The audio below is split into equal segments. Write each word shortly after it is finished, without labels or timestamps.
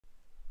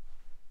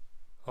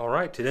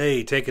Alright,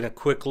 today taking a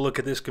quick look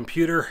at this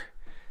computer,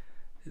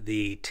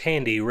 the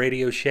Tandy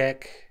Radio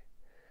Shack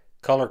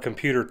Color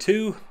Computer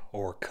 2,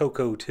 or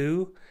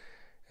CoCo2,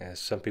 as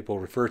some people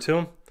refer to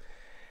them.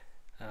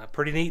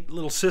 Pretty neat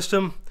little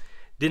system.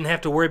 Didn't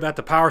have to worry about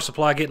the power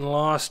supply getting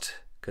lost,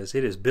 because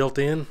it is built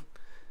in.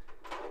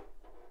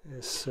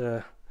 This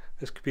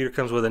computer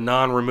comes with a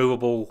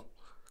non-removable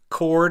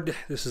cord.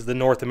 This is the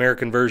North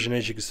American version,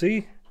 as you can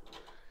see.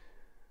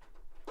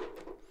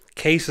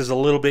 Case is a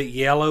little bit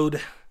yellowed.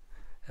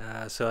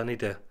 So I need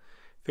to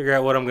figure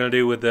out what I'm going to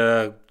do with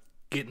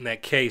getting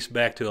that case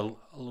back to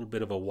a little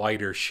bit of a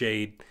whiter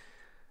shade.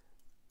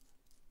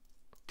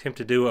 Attempt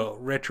to do a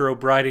retro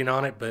brighting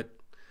on it, but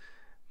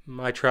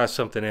might try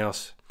something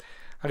else.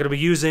 I'm going to be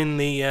using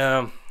the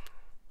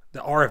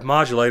RF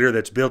modulator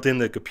that's built in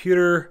the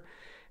computer,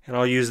 and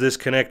I'll use this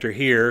connector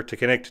here to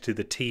connect it to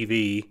the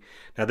TV.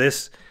 Now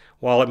this,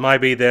 while it might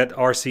be that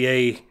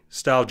RCA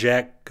style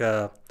jack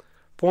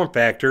form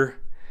factor,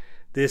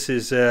 this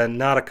is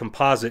not a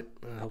composite.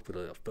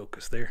 Hopefully it'll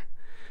focus there.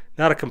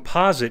 Not a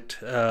composite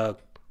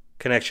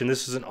connection.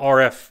 This is an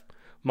RF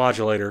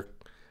modulator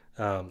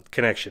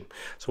connection.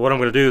 So what I'm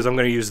going to do is I'm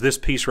going to use this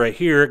piece right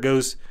here. It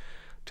goes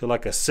to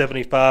like a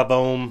 75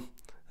 ohm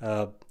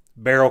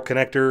barrel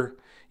connector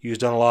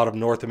used on a lot of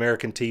North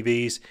American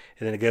TVs,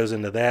 and then it goes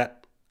into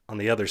that on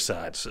the other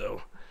side.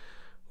 So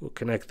we'll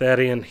connect that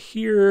in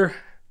here,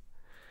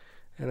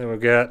 and then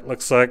we've got,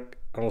 looks like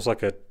almost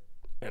like an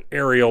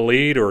aerial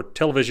lead or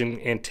television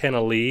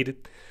antenna lead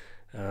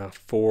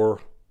for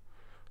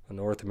a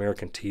North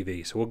American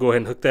TV. So we'll go ahead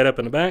and hook that up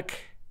in the back.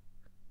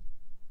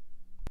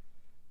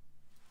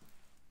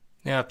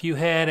 Now, if you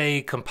had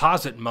a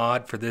composite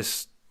mod for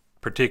this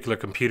particular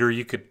computer,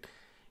 you could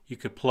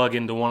plug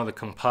into one of the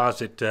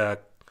composite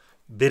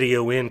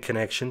video in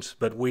connections,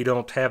 but we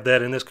don't have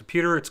that in this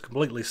computer. It's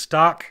completely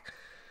stock.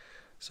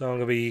 So I'm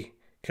going to be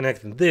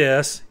connecting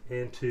this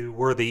into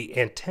where the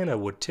antenna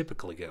would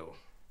typically go.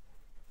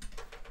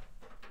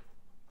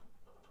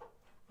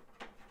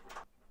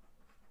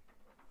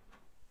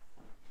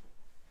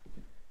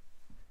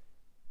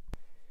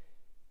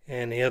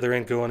 And the other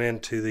end going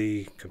into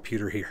the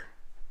computer here.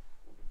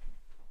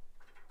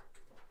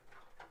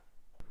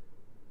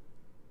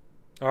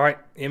 Alright,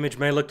 image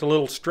may look a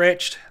little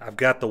stretched. I've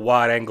got the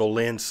wide angle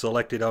lens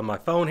selected on my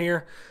phone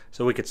here,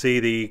 so we could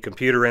see the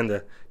computer and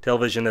the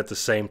television at the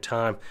same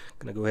time.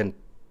 I'm going to go ahead and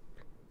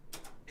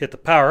hit the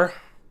power,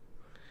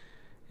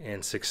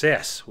 and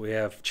success. We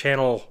have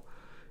channel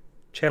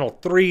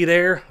 3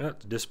 there. Oh,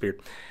 it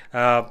disappeared.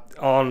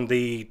 On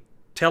the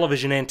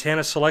television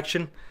antenna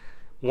selection,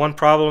 one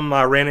problem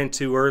I ran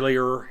into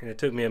earlier, and it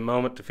took me a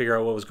moment to figure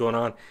out what was going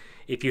on.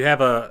 If you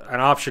have an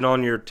option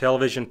on your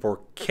television for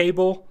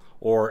cable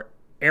or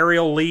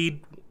aerial lead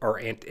or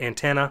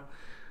antenna,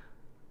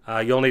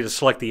 you'll need to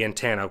select the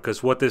antenna,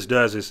 because what this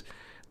does is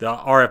the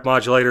RF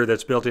modulator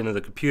that's built into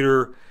the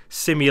computer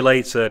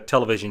simulates a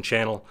television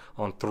channel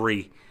on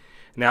 3.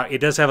 Now it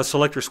does have a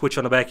selector switch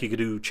on the back. You could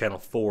do channel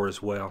 4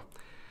 as well.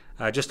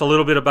 Just a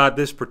little bit about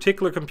this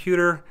particular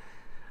computer.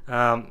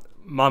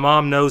 My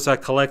mom knows I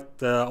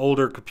collect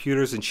older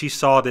computers, and she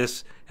saw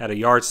this at a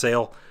yard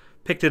sale,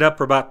 picked it up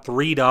for about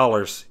 $3,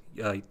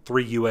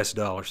 $3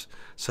 US.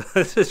 So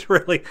this is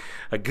really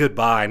a good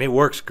buy, and it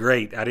works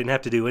great. I didn't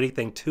have to do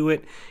anything to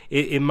it.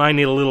 It might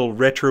need a little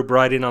retro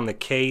brighting on the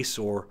case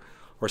or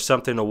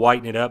something to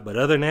whiten it up, but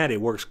other than that, it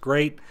works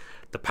great.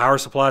 The power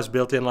supply is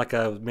built in, like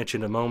I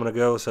mentioned a moment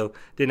ago, so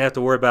didn't have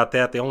to worry about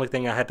that. The only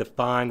thing I had to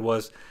find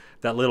was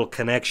that little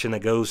connection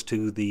that goes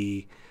to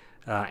the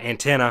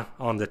antenna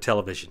on the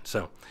television.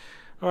 So,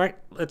 all right,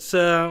 let's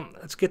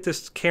get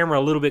this camera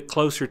a little bit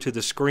closer to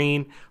the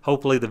screen.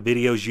 Hopefully the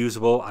video is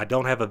usable. I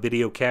don't have a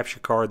video capture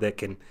card that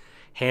can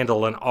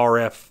handle an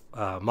RF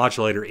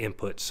modulator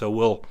input, so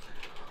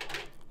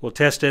we'll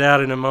test it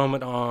out in a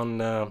moment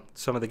on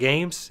some of the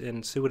games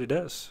and see what it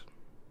does.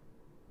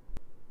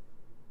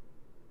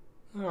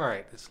 All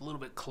right, it's a little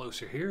bit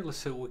closer here. Let's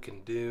see what we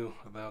can do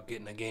about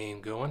getting a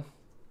game going.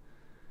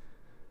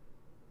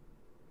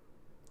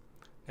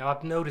 Now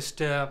I've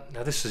noticed, now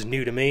this is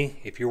new to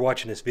me. If you're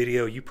watching this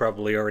video, you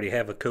probably already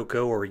have a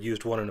CoCo or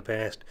used one in the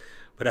past,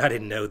 but I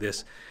didn't know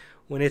this.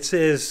 When it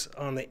says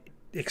on the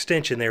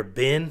extension there,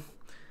 bin,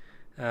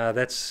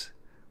 that's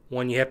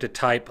when you have to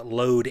type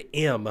load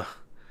M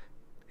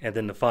and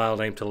then the file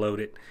name to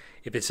load it.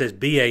 If it says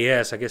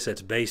BAS, I guess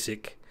that's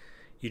basic.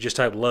 You just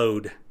type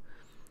load.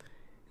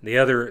 The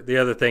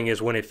other thing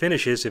is when it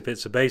finishes, if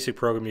it's a basic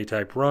program, you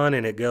type run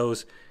and it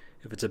goes.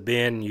 If it's a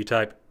bin, you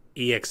type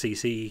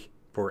EXEC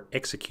for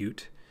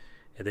execute,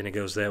 and then it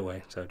goes that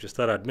way. So I just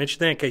thought I'd mention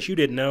that in case you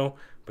didn't know,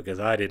 because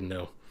I didn't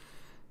know.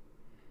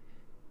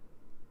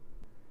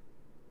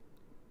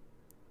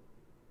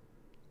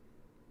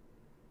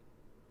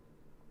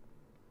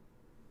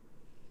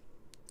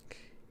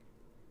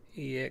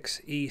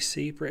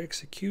 EXEC for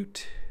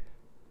execute.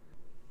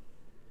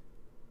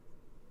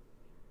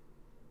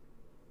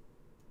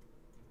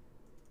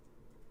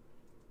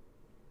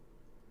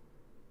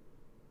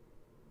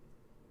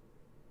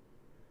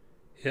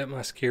 Yep,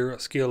 my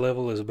skill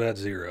level is about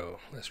 0.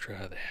 Let's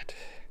try that.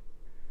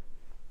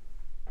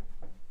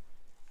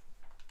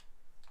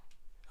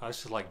 Oh,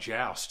 this is like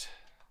Joust.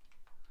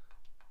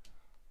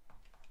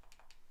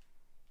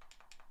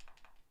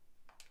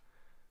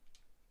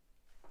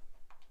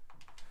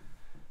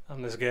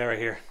 I'm this guy right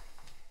here.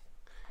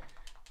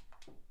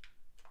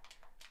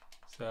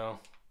 So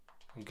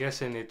I'm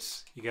guessing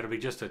you got to be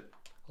just a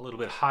little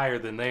bit higher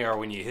than they are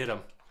when you hit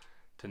them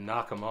to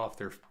knock them off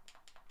their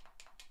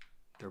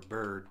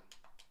bird.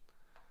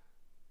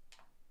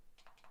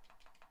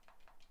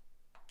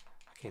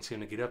 I can't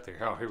seem to get up there.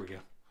 Oh, here we go.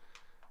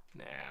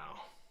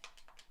 Now,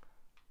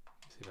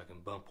 let's see if I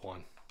can bump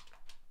one.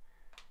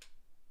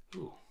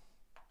 Ooh.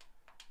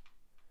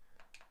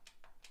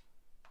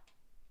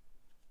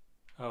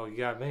 Oh, you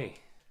got me.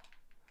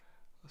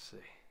 Let's see.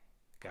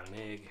 Got an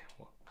egg.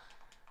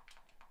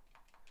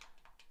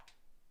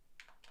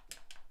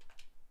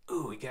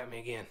 Ooh, he got me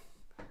again.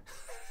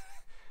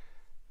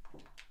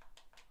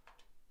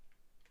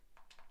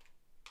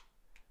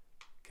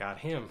 Got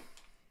him.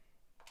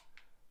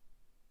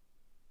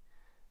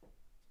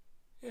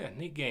 Yeah,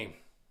 neat game.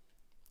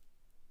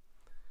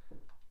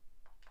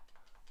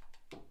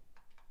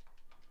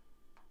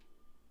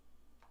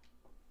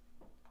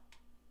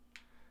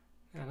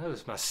 I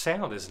notice my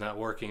sound is not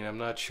working. I'm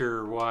not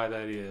sure why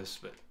that is,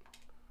 but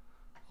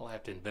I'll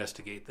have to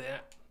investigate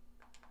that.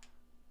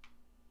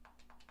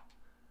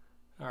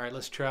 All right,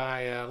 let's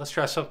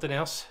try something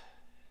else.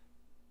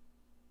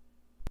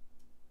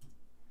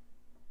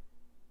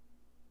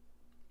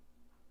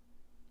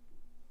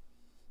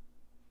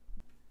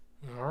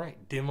 All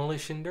right,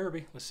 Demolition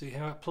Derby. Let's see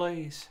how it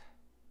plays.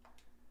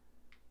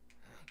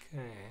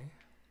 Okay.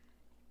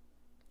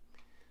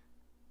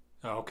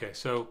 Oh, okay,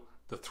 so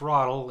the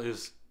throttle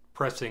is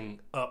pressing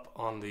up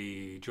on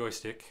the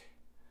joystick.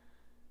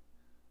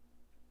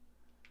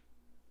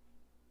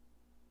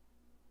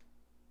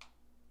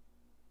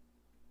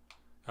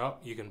 Oh,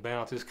 you can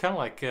bounce. It's kind of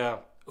like,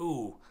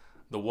 ooh,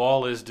 the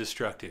wall is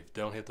destructive.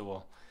 Don't hit the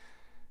wall.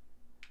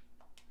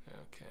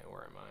 Okay,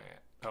 where am I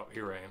at? Oh,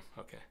 here I am.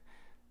 Okay.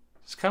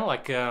 It's kind of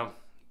like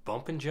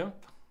bump and jump.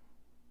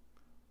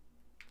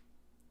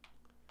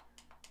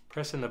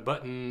 Pressing the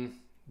button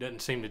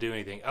doesn't seem to do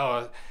anything.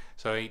 Oh,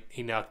 so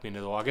he knocked me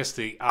into the wall. I guess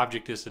the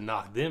object is to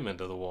knock them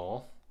into the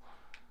wall.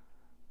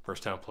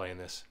 First time playing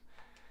this.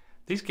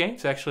 These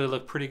games actually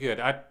look pretty good.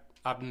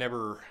 I've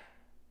never,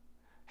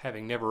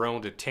 having never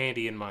owned a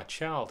Tandy in my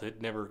childhood,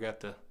 never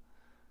got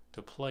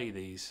to play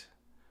these.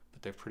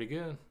 But they're pretty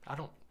good. I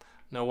don't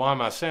know why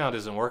my sound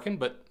isn't working,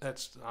 but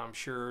that's, I'm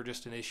sure,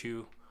 just an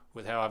issue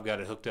with how I've got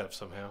it hooked up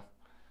somehow.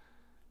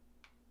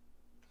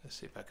 Let's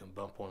see if I can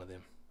bump one of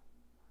them.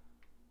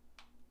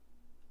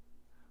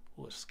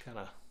 Oh, it's kind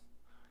of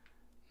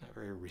not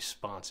very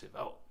responsive.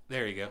 Oh,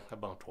 there you go. I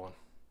bumped one.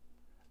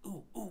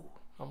 Ooh, ooh,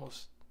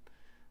 almost.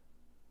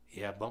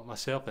 Yeah, I bumped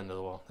myself into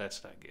the wall.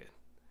 That's not good.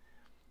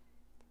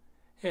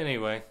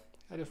 Anyway,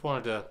 I just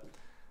wanted to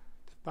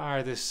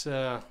fire this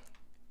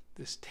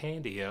this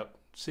Tandy up,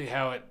 see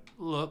how it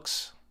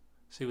looks,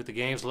 see what the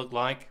games look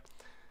like.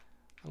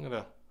 I'm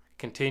gonna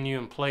continue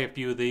and play a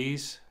few of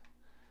these.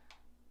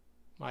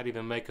 Might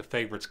even make a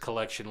favorites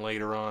collection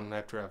later on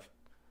after I've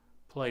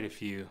played a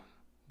few.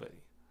 But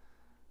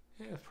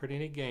yeah, pretty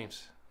neat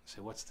games. Let's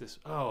see, what's this?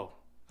 Oh,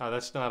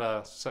 that's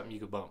not something you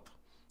could bump.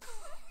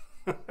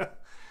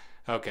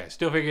 Okay,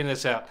 still figuring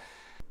this out.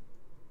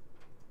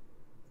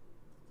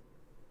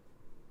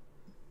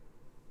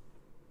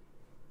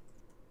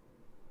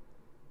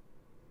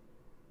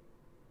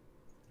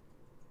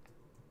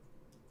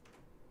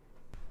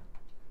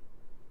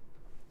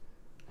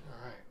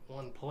 All right,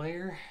 one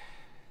player.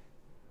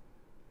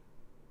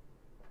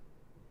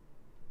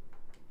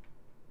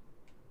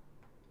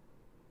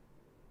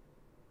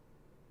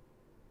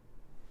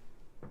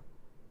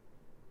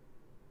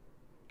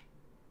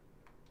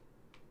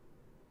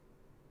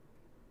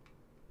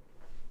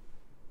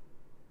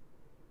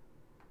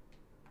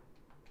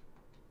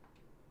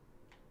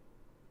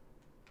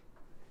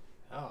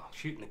 Oh,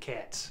 shooting the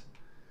cats.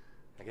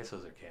 I guess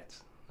those are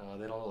cats. No,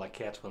 they don't look like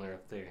cats when they're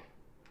up there.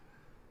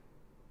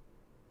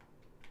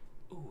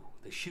 Ooh,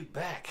 they shoot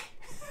back.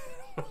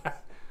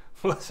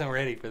 Wasn't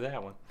ready for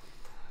that one.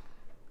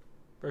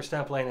 First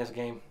time playing this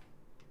game.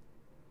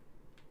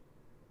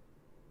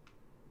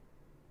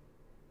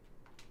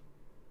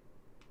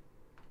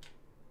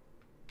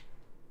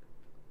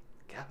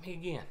 Got me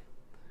again.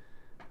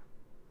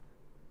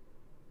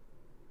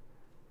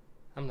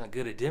 I'm not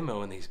good at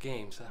demoing these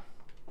games, huh?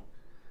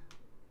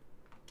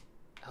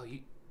 Oh,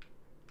 I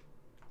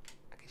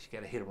guess you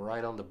gotta hit them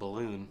right on the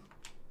balloon.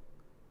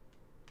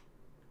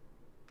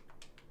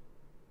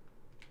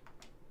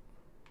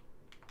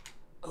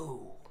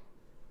 Oh,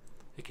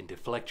 it can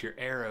deflect your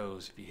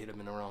arrows if you hit them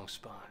in the wrong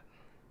spot.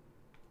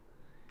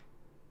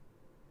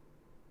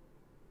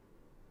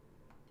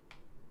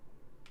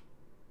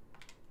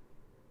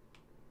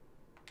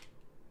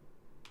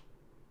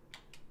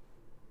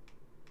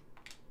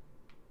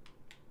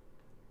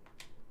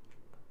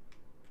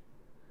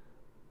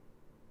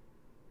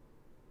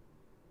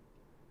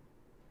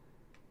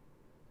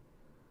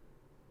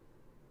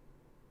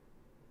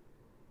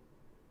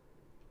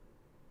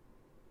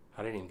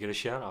 I didn't even get a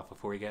shot off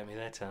before he got me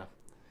that time.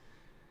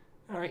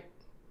 Alright.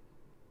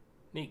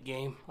 Neat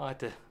game. I'll have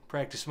to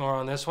practice more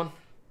on this one.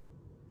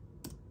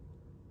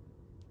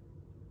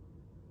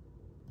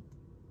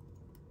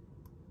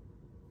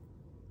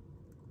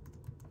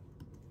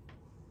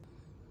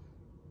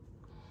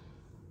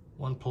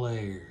 One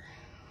player.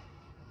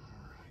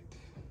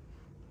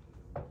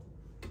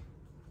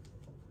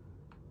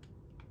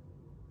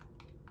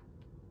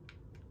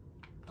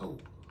 Alright.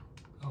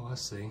 Oh, I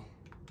see.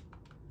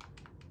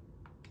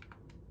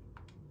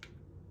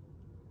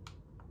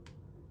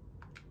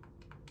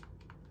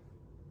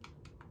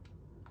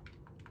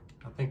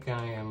 I think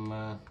I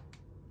am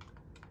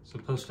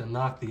supposed to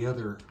knock the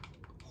other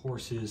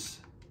horses,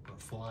 or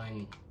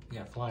flying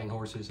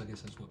horses. I guess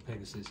that's what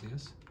Pegasus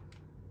is.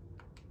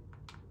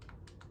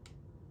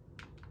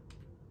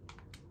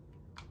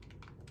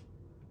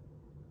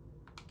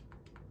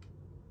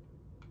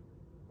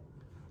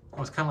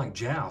 Oh, it's kind of like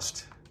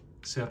Joust,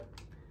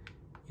 except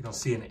you don't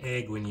see an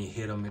egg when you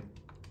hit them.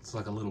 It's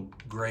like a little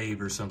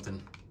grave or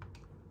something.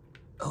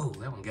 Oh,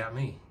 that one got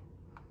me.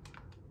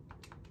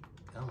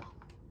 Oh.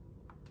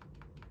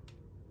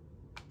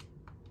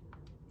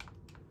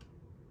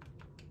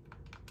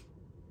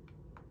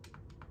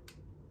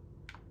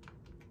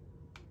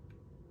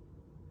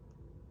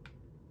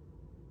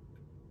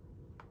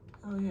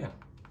 Oh yeah,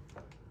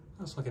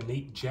 that's like a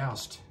neat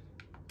Joust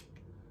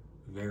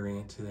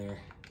variant there.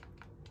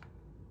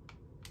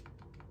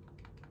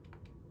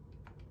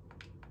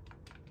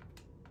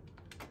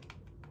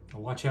 Now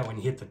watch out when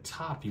you hit the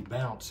top, you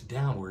bounce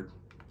downward.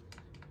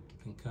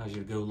 It can cause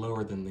you to go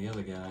lower than the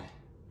other guy.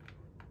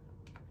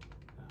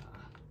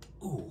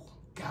 Ooh,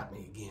 got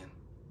me again.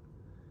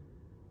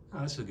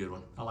 Oh, this is a good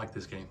one. I like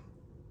this game.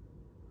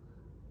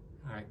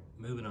 All right,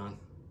 moving on.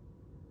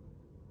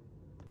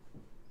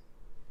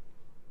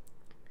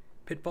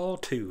 Pitfall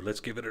 2, let's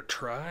give it a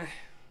try.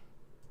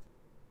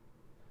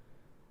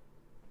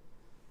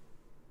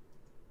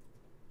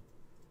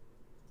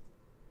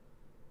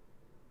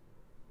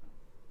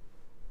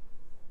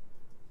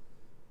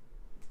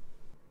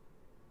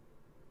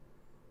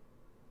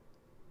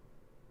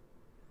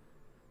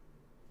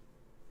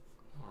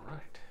 All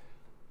right.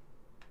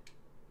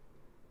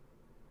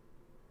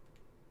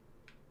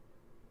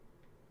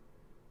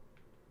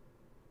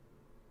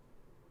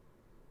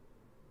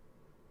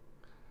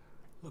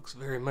 Looks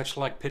very much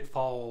like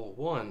Pitfall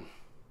 1,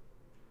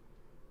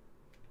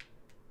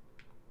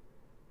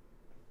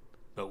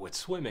 but with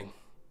swimming.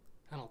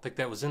 I don't think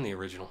that was in the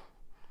original.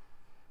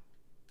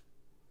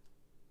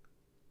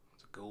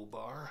 It's a gold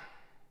bar.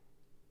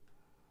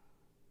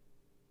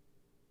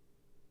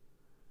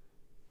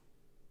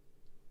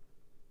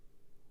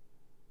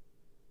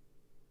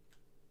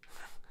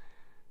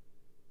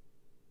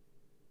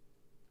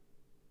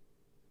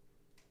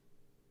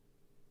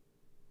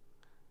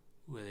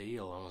 Ooh, the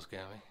eel almost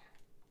got me.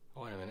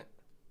 Oh, wait a minute.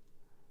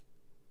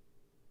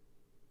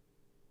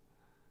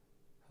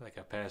 I think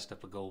I passed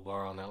up a gold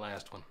bar on that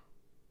last one.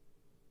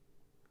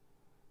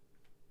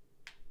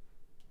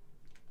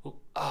 Oh,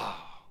 oh.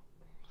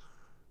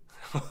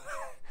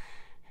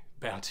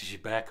 Bounces you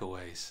back a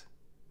ways.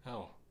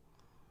 Oh.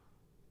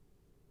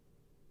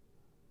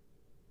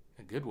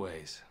 A good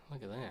ways.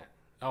 Look at that.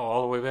 Oh,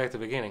 all the way back to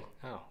the beginning.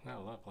 Oh,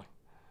 no, lovely.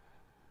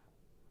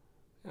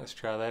 Let's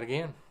try that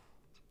again.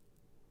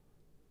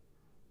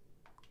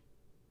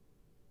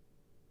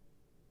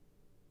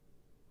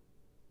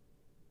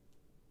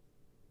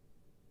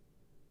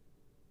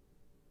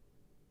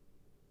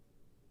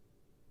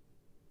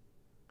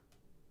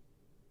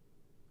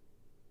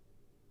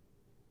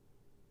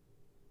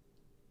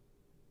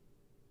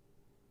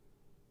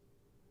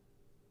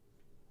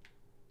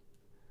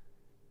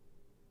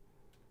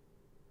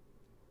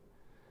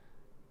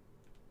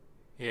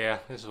 Yeah,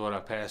 this is what I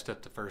passed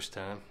up the first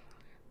time.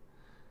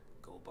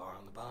 Gold bar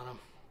on the bottom.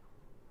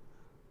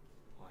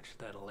 Watch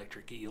that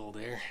electric eel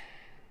there.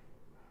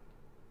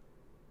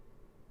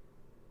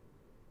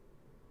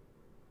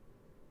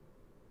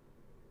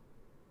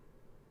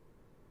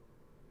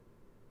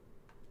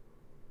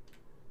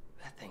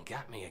 That thing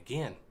got me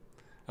again.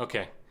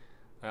 Okay,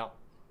 well,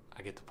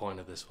 I get the point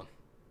of this one.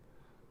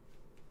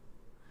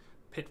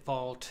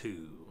 Pitfall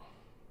 2.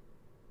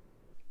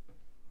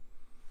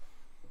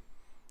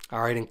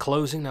 All right, in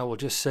closing, I will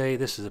just say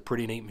this is a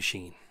pretty neat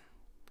machine.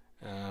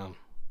 I've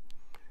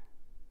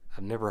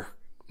never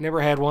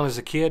had one as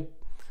a kid,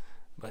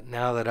 but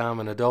now that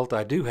I'm an adult,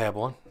 I do have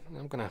one.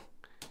 I'm gonna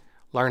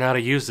learn how to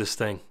use this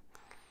thing.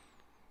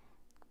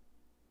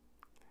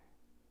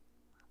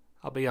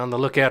 I'll be on the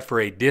lookout for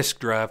a disk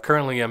drive.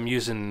 Currently, I'm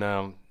using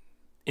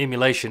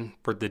emulation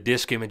for the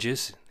disk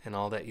images and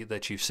all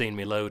that you've seen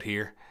me load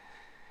here.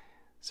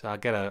 So I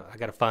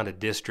gotta find a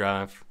disk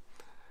drive.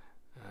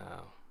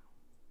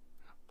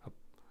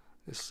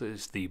 This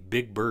is the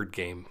Big Bird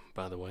game,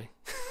 by the way.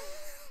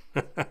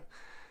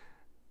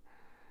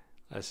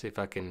 Let's see if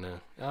I can...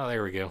 oh,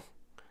 there we go.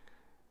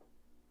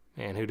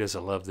 Man, who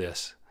doesn't love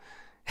this?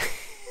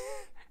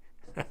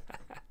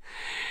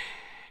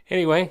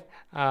 Anyway,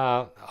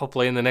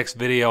 hopefully in the next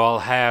video I'll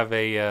have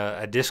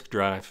a disk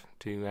drive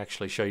to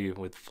actually show you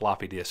with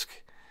floppy disk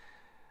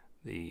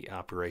the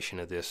operation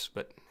of this.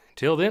 But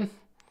until then,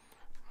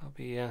 I'll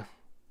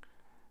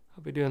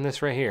be doing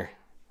this right here.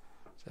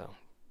 So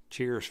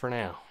cheers for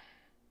now.